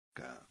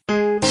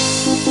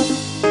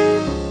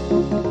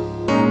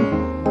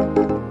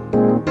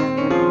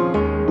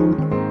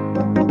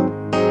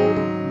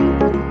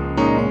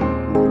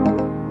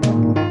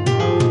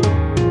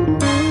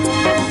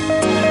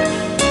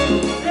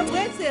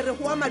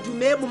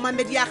madume mo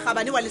mamedi ya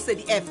Gabane wa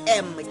Lesedi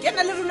FM. Ke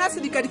na le rona se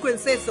dikadikweng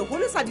se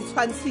segolo sa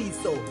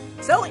ditshwantshiso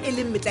seo e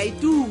leng metla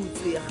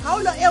itutse.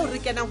 Kgaolo eo re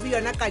kenang ho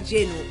yona ka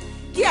jeno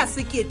ke ya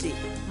 1389.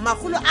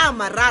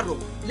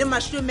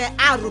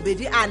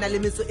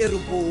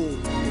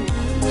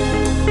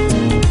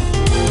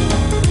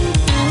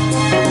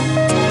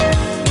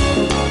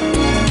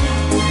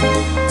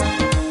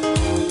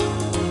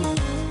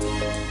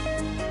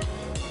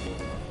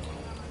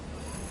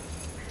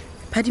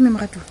 Phadime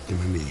Morato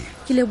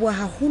ke leboa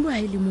haholo ha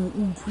ile mo o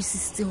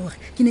utlwisisitse hore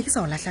ke ne ke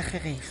sa o lahla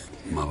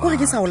kgeregelo hore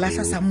ke sa o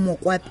lahla sa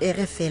mmoko wa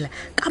pere fela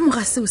ka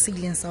mora seo se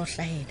ileng sa o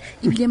hlahela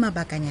ebile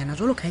mabakanyana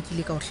jwalo ka ke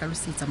ile ka o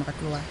hlalosetsa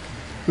Morato wa ka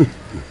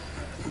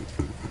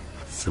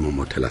se mo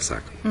mothela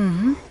saka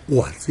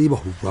o a tseba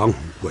ho jwang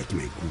ho bua ke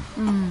maikutlo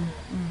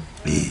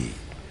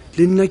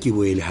le nna ke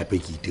boele hape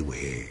ke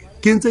itebohela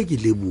ke ntse ke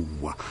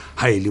leboa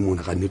ha ile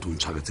mona ka nnete o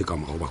ntshwaretse ka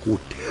morao ba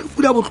go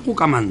fula botlhoko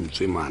ka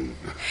mantswe man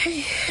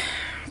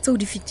tseo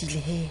di fitile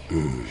he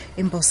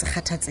empa o se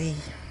kgathatse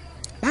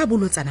ba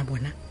bolotsana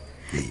bona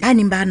ba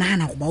neng ba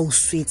nahana go ba o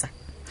swetsa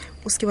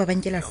o se ke ba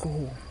bankela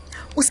hloho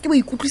o se ke ba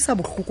ikutlwisa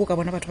bohloko ka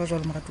bona batho ba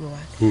jwalo Morato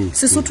wa ka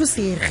Sesotho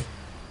se re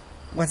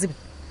wa tseba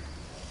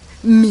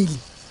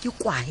mmele ke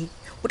kwae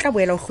o tla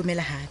boela o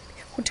hlomela hape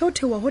ho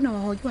theothewa hona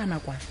wa ho ke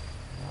wana kwa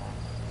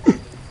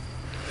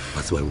ba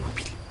tswa o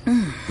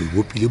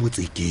bopile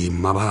botseke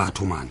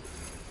mabatho man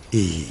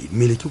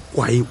mmele ke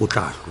kwae o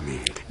tla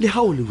hlomela le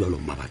ha o le jwalo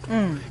mabatho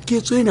ke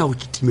tswena o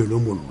kitimelo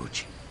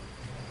molloje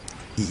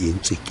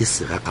entswe ke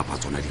sera kapa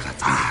tsona dira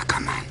tsa ka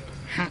man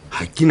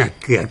ha kina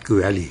ke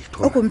ya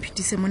letho o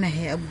kompetise mona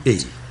he abu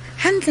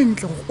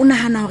hantle o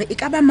nahana hore e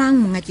ka ba mang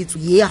monga ketso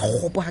ye ya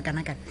khopo ha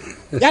kana kana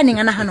ya neng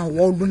a nahana ho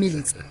wa o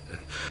lomeletsa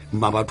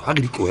mabatho ha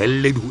re di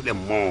tlohelle di hole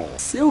mo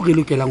seo re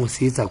lokelang go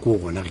se etsa ko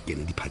gona re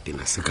kene diphateng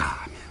a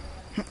sekane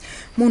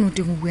mono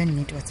teng o bua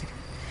nnete wa tsela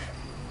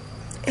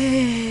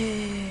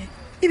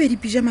ebe di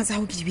pijama tsa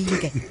ho ke di beile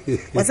kae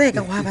wa tsaya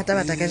ka go ha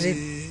bata ka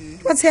jeno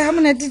wa tsaya ha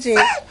mona DJ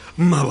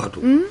mabatho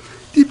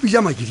di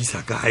pijama ke di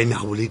sa kae na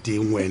ho le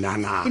teng wena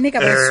na ne ka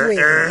ba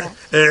swela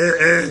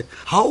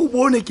ha o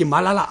bone ke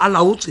malala a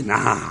laotse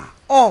na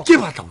ke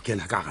batla go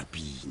kena ka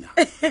rapina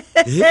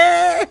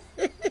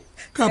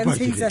ka ba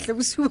ke sa hle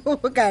bosuo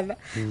kana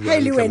ha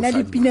ile wena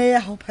le pina ya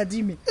ho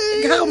Phadime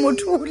ka re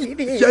motho o le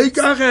be ke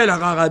ikagela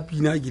ka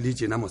rapina ke le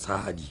tjena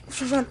mosadi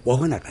wa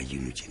bona ka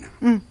yeno tjena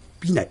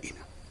pina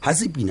ena ha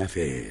se pina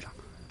fela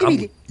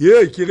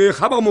ye ke re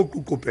ga ba mo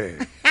kokopela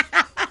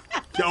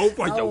ke a o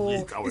pa ja o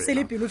etsa wena se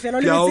le pelo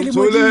fela le se le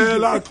mo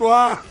la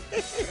twa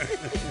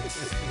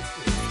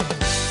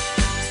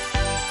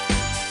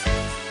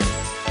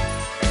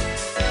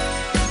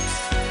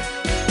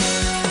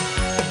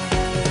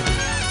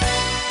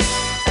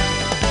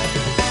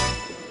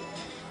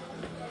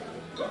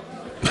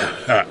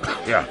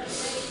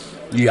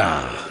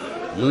ya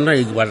mna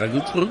e batla ke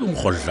tsore ke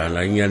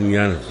mkhodlana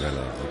nyanyana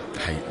jala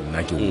hai nna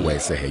ke o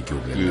wese he ke o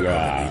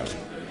blela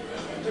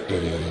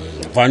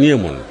vanie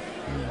mon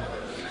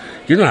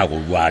ke na go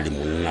jwale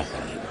monna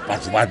gore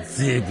batho ba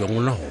tsebe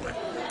ngona gore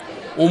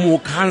o mo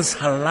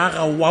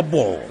kansalara wa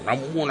bona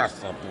mona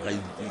sa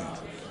poraiti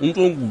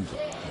ntongutsa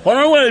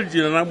gona wa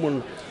dira na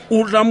monna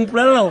o tla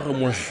mplela gore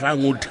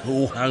mohlang o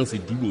theohang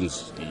sedulong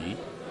se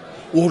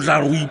o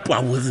tla re o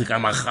ipabotse ka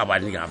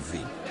magabane ka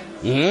fe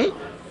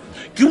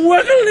ke bua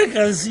ka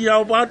legacy ya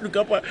batho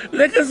kapa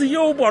legacy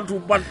yo batho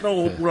ba tla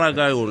go pula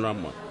ka yona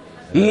ma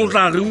mo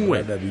tla re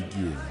ngwe da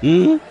beke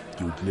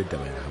ke utlile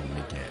taba ya ha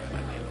mme ke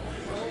abanela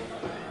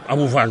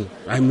abofan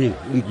I mean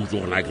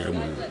nkutlo gona ke re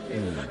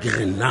monna ke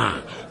re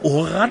na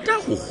o rata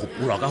go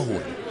gopola ka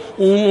hore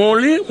o mo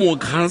le mo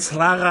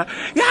counselor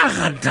ya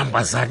ga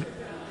dambasadi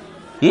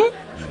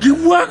ke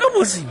bua ka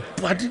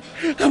bosipati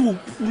ka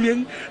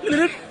bopuleng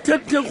le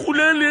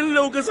thethegoleleng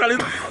leo ke sa le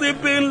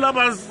tsepeng la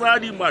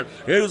basadi man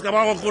o ska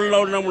ba go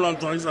golla ona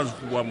molantsho ga isa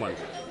sefua man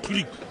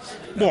click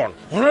bona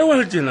gona wa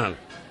le tjenana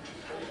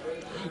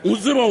o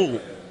tseba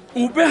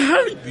o beha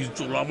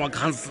lebitso la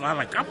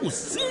makhanselara ka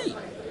bosi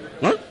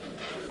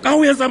ka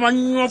ho etsa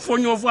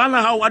manyofonyofo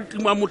ana ha wa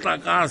tima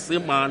motlakase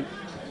man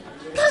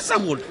ka sa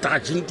mo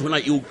touch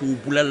ntona eo ke o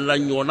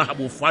bulellang yona ha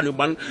bofane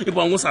man e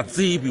bang o sa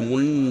tsebe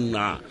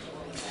monna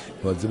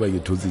wa tseba ke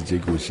thotse tse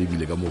ke o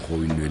shebile ka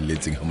mokgwa o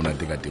inwelletseng ha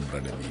monate ka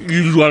temperada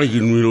ke jwale ke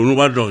nwele o no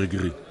ba tlo ke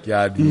re ke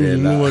a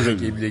dumela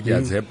ke bile ke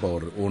a tshepa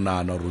hore o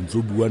nana re ntse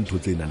bua ntho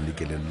tse nang le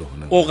kelello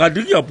hona o ga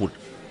di ke a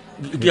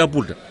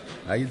puta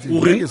ha ke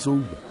tsebe ke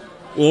souba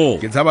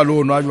ke tsaba le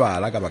ona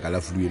jwala ka baka la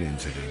flu ene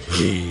ntse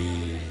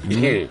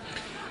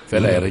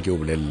fela ere ke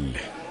o bolelle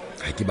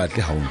ha ke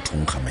batle ha o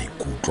nthonga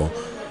maikutlo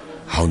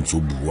ha o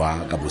ntse bua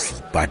ka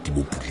bosipati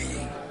bo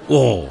puleng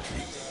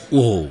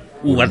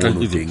o batla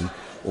teng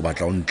o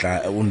batla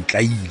o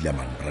ntlaila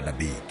man brother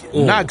beke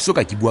nna ke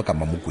soka ke bua ka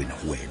Mamokwena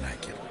go wena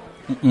ke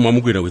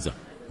Mamokwena wetsa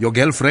your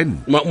girlfriend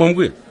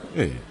Mamokwena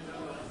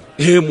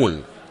mon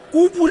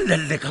o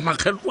bolelle ka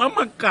makgetlo a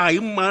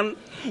makae man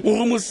o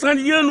re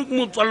mosadi yeno ke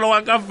motswalla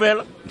wa ka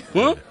fela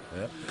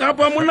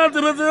kapa monna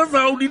tsebe tse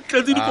sa o di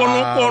tletse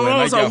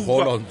dikonokono sa ke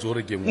gola ntse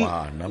re ke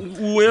ngwana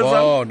o etsa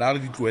na re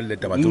di tloelle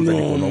taba tse tsa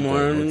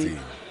dikonokono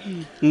tsena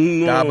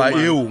taba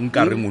eo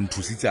nka reng o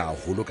nthusitse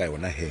haholo ka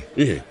yona he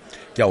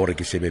ke a gore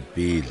ke shebe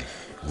pele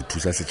go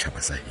thusa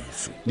setšhaba sa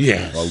heso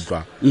wa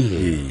utlwa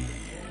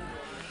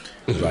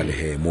jwale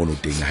he mono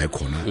teng ha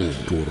khona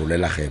ke o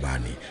rolela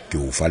gaebane ke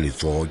o fa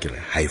letso ke re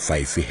high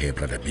five he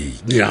brother big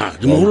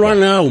ke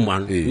mogolwane ao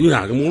man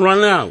ke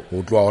mogolwane ao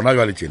o tloa gona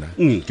jwale tjena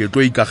ke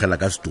tlo ikagela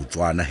ka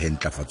setotswana he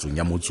ntlafatsong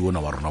ya motse ona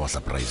wa rona wa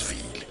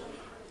Surpriseville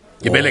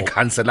ke bele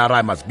counselor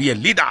I must be a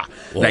leader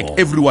like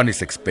everyone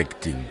is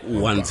expecting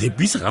wa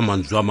ntshepisa ka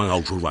mantswe a mang a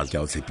o tsholo ke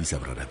a o tshepisa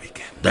brother big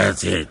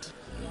that's it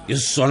ke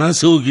sona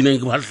seo ke neng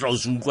ke batla o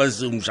se utlwa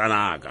se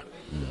mshanaka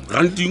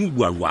ranting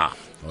bua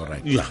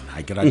alright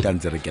ha ke rata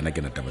ntse re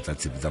kena taba tsa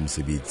tshepi tsa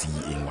mosebetsi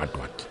eng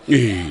what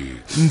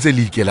ntse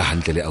le ikela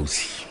hantle le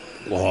ausi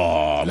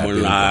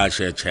mola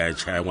che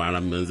ngwana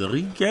mmenze re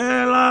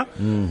ikela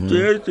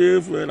te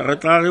fela re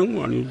tla reng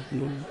ngwane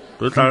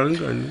re tla reng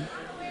kane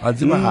a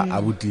tseba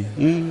abuti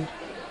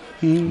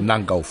nna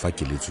nka o fa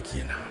keletso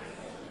ke ena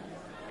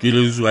ke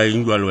le zwa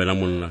eng jwa le wena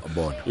monna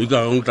bona e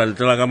ka go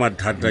tlantela ka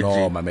mathata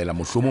no mamela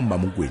mohlomo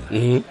mmamokwena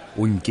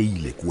o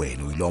nkeile ke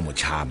wena o ile o mo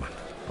chama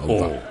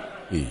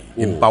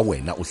empa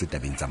wena o se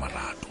tabeng tsa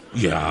marato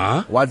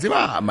wa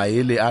tseba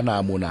maele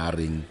ana mona a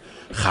reng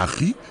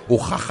gagi o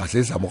gaga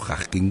se sa mo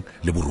gageng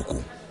le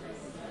borokong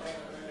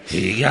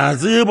ke a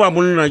tseba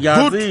monna ke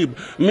a tseba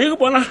mme ke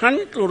bona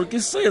hantle gore ke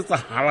se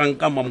etsagalang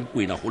ka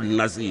mamokwena go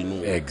nna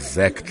seno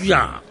exactly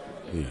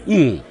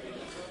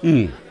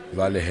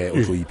vale he o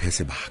tlo iphe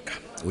sebaka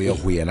o ye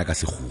go yena ka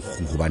segogo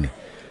gobane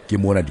ke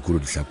mona dikolo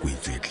di sa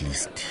kwetse at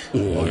least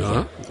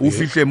o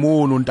fihle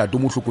mono ntate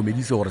mo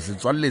hlokomedise gore se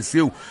tswalle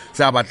seo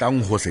se a batlang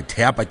go se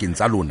thea pakeng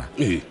tsa lona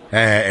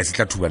se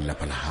tla thuba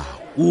lelapa la hao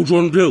o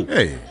tsonteo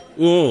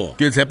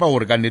ke tshepa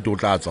gore ka nnete o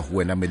tla tswa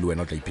go wena mme le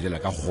wena o tla iphelela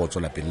ka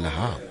kgotso lapeng la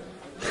hao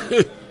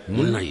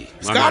monna ye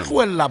ska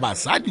tloella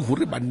basadi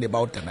gore ba nne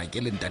ba o tana ke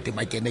le ntate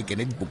ba kene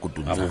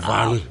dipokotong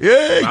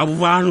tsa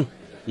abuvano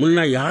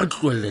monna ya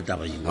tloelle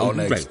taba eo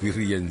ona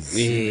experience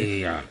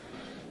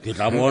ke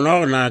tla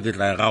bona gona ke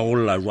tla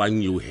gagolla jwang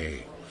eo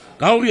he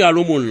ka go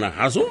rialo monna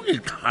ga se o ke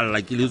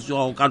tlhalla ke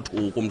letsego ka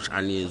thoko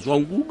mšhanetse wa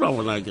nkutlwa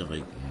gona ke re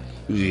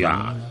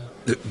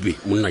be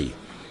monna ye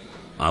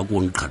a ko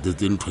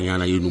nkgathetse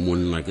nthonyana eno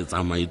monna ke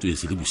tsamaetso e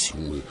se le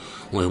bosingwe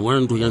wa bona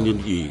nthonyana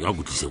eno ke a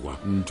botlise kwa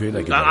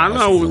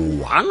ana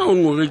o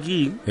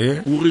ngorekeng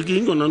o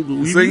rekeng yona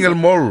single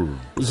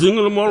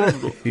mall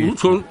o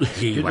tshon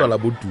ke tswala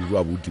boturu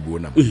a boti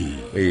bona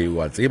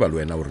wa tseba le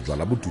wena gore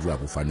tswala boturu a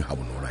bofane ga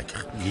bonolo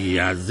ke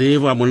ya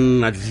tseba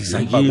monna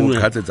tlisa ke go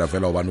khatsetsa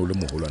fela o bana o le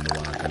mogolwane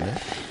wa ka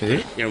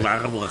ne ke ba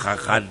ga bo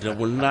gagate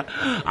monna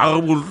a go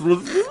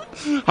botlotse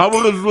ha bo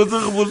re tlotse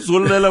go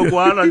botsolela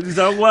kwana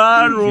tlisa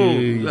kwano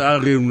a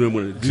re nwe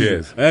monna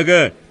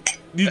okay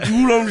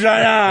ditulo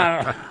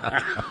mjaya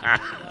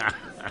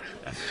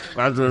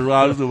patro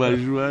rwazo ba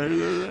jwa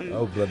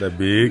oh brother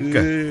big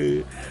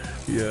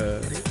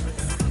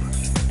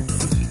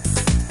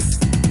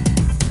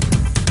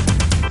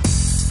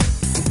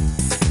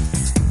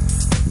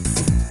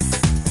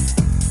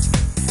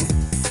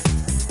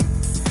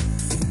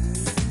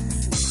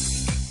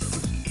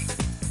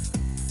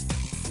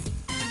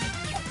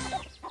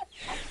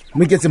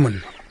Moketse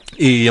monna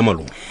ya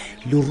malo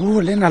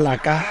leruo lena la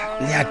ka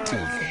le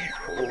atile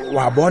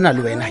wa bona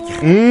le wena ke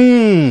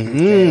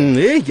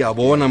ke a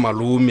bona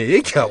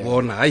malume ke a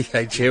bona ai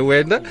che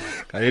wena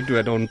ka etu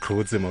wena o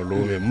ntlhotse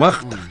malume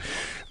magta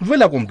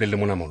vela komplele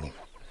mona malume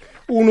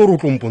o no re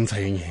tlompontsha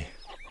eng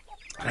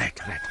right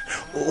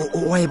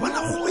o e bona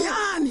go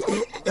yani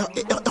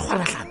e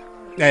gwalatlana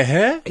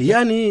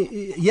yani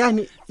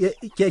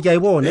ke a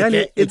bona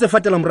yani e tse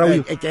fatela morao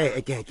le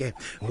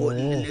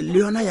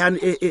yona yani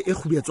e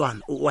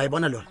khubietswana wa e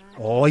bona le yona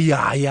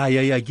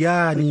ke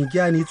yani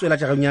e tswela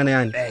tjaganyana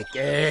yani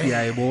ke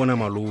a e bona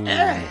malume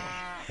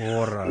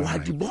wa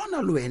di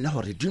bona le wena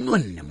gore di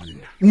nonne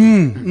monna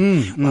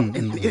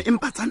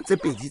empa tsantse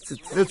pedi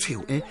tse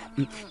tshweu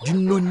di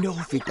nonne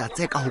go feta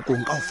tse ka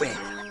hokong ka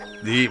ofela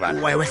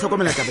wa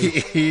hlokomela taba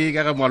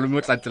ka ga malume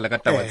o tlatela ka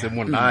taba tse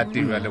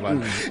monate jwa le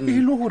bana e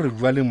le gore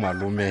jwa le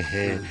malume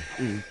he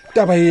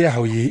taba e ya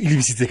hao e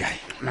lebisitse kae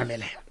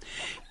mamele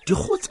di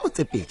khotso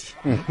tse pedi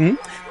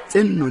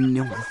tse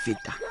nonneng go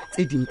feta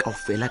tse ding ka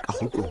ofela ka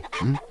hokong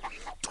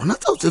tsona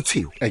tsa tse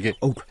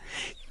tshweu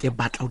ke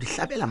batla o di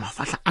hlabela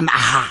mafahla ana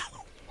hao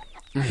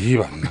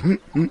bana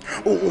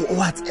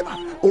wa tseba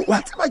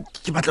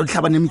ke batla o di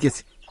hlabane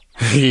meketse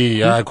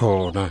ya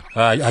khona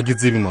a ke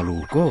tsebe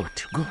malume good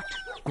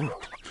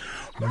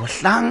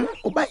mohlang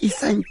o ba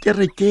isang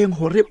kerekeng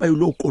hore ba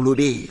ilo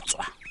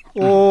kolobetswa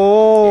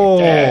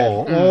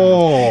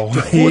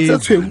ke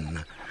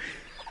tshwena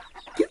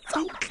ke tsa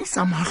o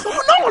tlisa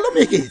mahlono lo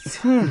meketse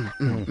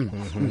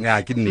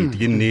ya ke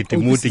nnete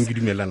mo teng ke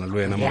dumelana le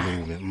wena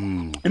malume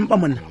empa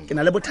monna ke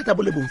na le bothata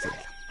bo le bong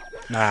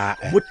fela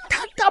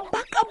bothata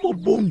ba ka bo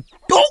bong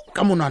to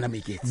ka monwana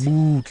meketse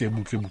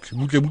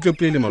butle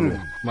pele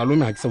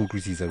malume ha ke sa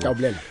utlwisisa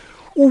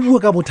o bua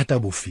ka bothata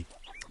bofe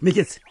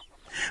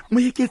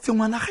moeketse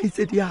ngwana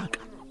kgaitsedi yaka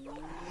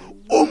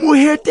o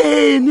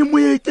mohetene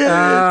moeketse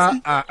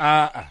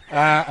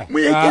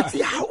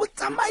ha o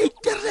tsamaye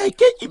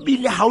kereke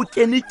ebile ha o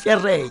kene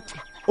kereke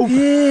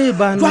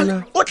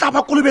bana o tla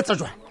ba kolobetsa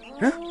jwang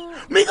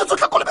moeketse o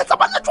tla kolobetsa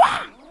bana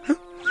jwang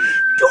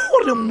ke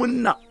gore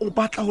monna o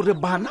batla gore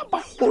bana ba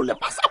gole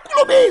ba sa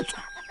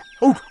kolobetswa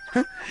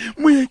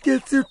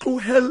moeketse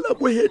tlohella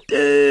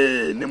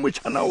bohetene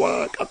motjhana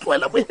wa ka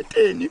tlohela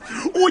bohetene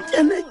o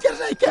kene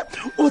kereke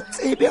o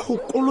tsebe go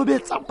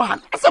kolobetsa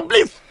bana a se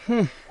belief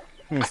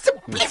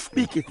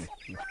moeketse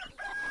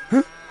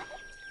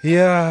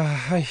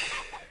hai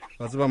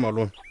ba tseba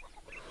malome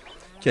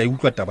ke a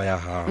utlwa taba ya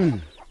gago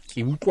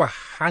ke utlwa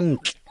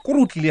hantle ko re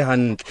o tlile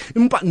hantle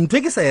empa ntho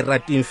e ke sa e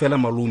rateng fela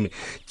malome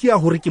ke ya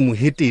gore ke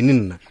mohetene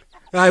nna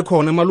ai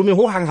khona malome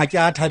ho hang ha ke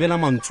a thabela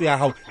mantswe ya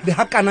hao le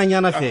ha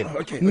kananyana fela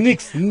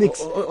nix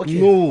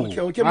no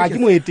ha ke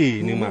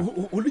mohetene ma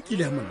o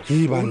lokile monna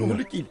o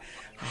lokile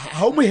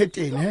ha o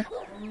mohetene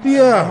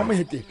ha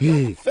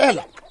mohetene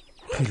fela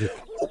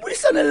o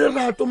buisana le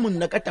rato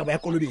monna ka taba ya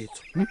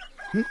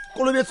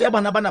kolobetso ya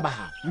bana ba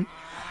hao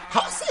ha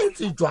o se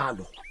etse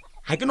jwalo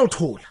ha ke no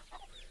thola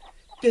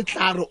ke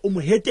tla re o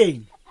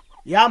mohetene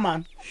ya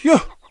man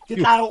ke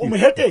tla re o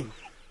mohetene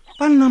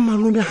ba nna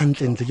malome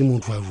hantlentle ke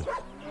motho wa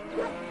rona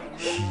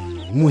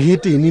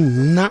mohetene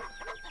nna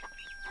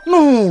no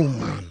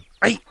man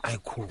ai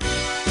cool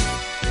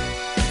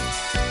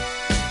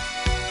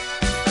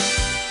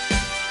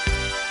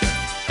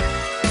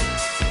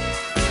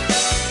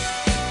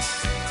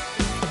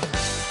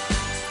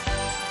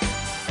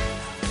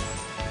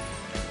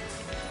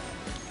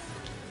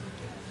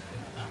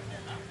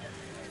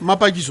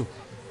Mapakiso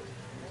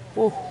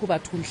ho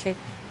bathunhle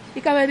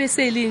e ka ba be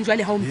se leng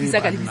jwale ha o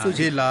mpitsa ka lebitso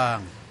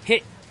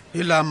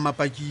helang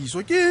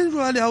Mapakiso ke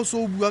jwale ha o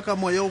so bua ka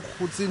moya o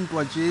kgotseng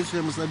ntwa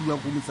tjehle mosadi wa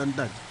kumisang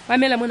tate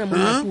mamela mona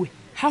mona bue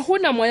ha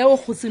hona moya o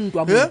kgotseng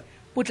ntwa mo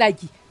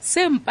potlaki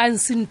se mpang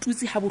se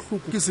ntutsi ha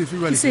bohloko ke sefe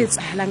jwale se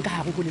tsahalang ka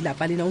hare ho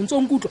lelapa lena o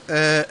ntso nkutlo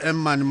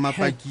man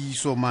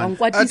Mapakiso man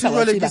a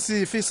jwale ke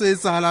sefe se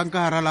tsahalang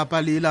ka hara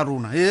lapa le la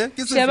rona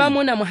ke sefe sheba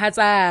mona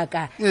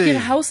mohatsaka ke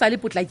re ha o sa le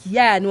potlaki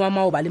yane wa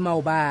maoba le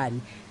maobane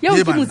yeo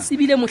ke mo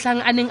tsibile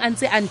mohlang a neng a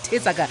ntse a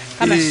nthetsa ka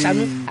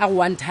mashano a go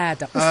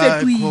wanthata o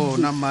fetoile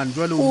khona man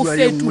jwale o bua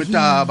ye nngwe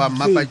taba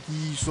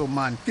Mapakiso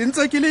man ke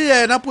ntse ke le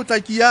yena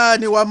potlaki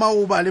yane wa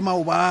maoba le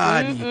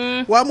maobane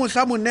wa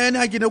mohla monene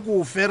ha ke ne ko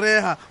o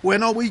fereha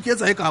wena o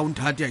iketsa e ka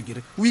unthati ya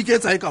kere o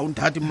iketsa e ka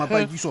unthati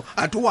Mapakiso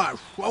a thu wa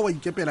shwa wa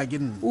ikepela ke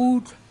nna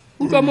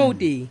utlwa mo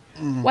teng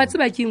wa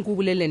tseba ke eng go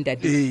boleleng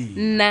tate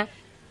nna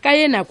ka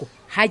yenako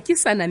ha ke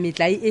sana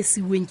metlai e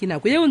siweng ke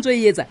nako eo ntso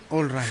e etsa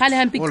gale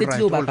hampe ke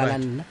tletse o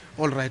bapala nna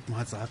all right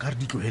mohatsa ka re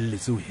di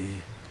tlohelletse o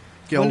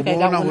ke a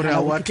bona gore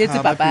a wa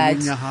thaba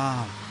pelong ya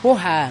ha ho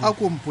ha a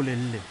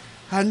kompolelle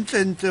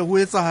hantle ho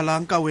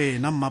etsahalang ka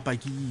wena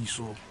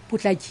Mapakiso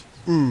potlaki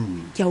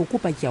ke a o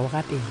kopa ke a o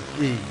rapela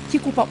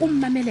ke kopa o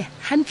mmamele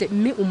hantle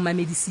mme o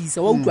mmamedisisa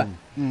wa utlwa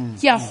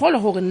ke a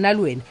gola gore nna le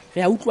wena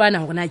re a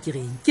utlwana gore na ke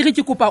reng ke re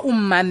ke kopa o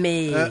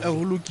mmamele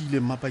ho lokile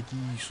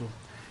Mapakiso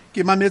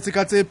ke mametse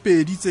ka tse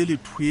pedi tse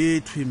le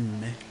thwethwe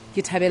mme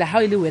ke thabela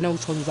ha ile wena o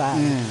tshong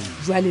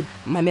jwale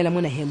mamela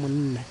mona he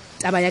monna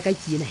taba ya ka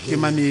ke ena he ke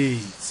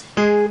mametse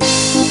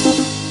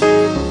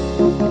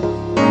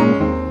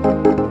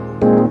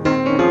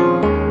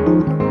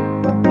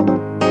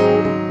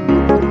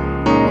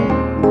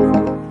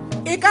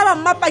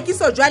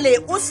Mapakiso jwale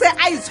o se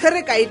a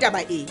itshwere ka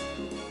etaba e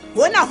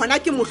hona hona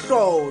ke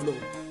mohlolo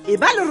e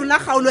ba le rona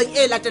kgaolong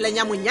e latelang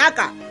ya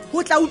Monyaka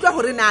ho tla utlwa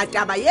hore na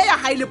taba ye ya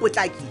haile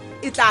potlaki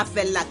e tla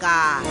fella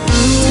ka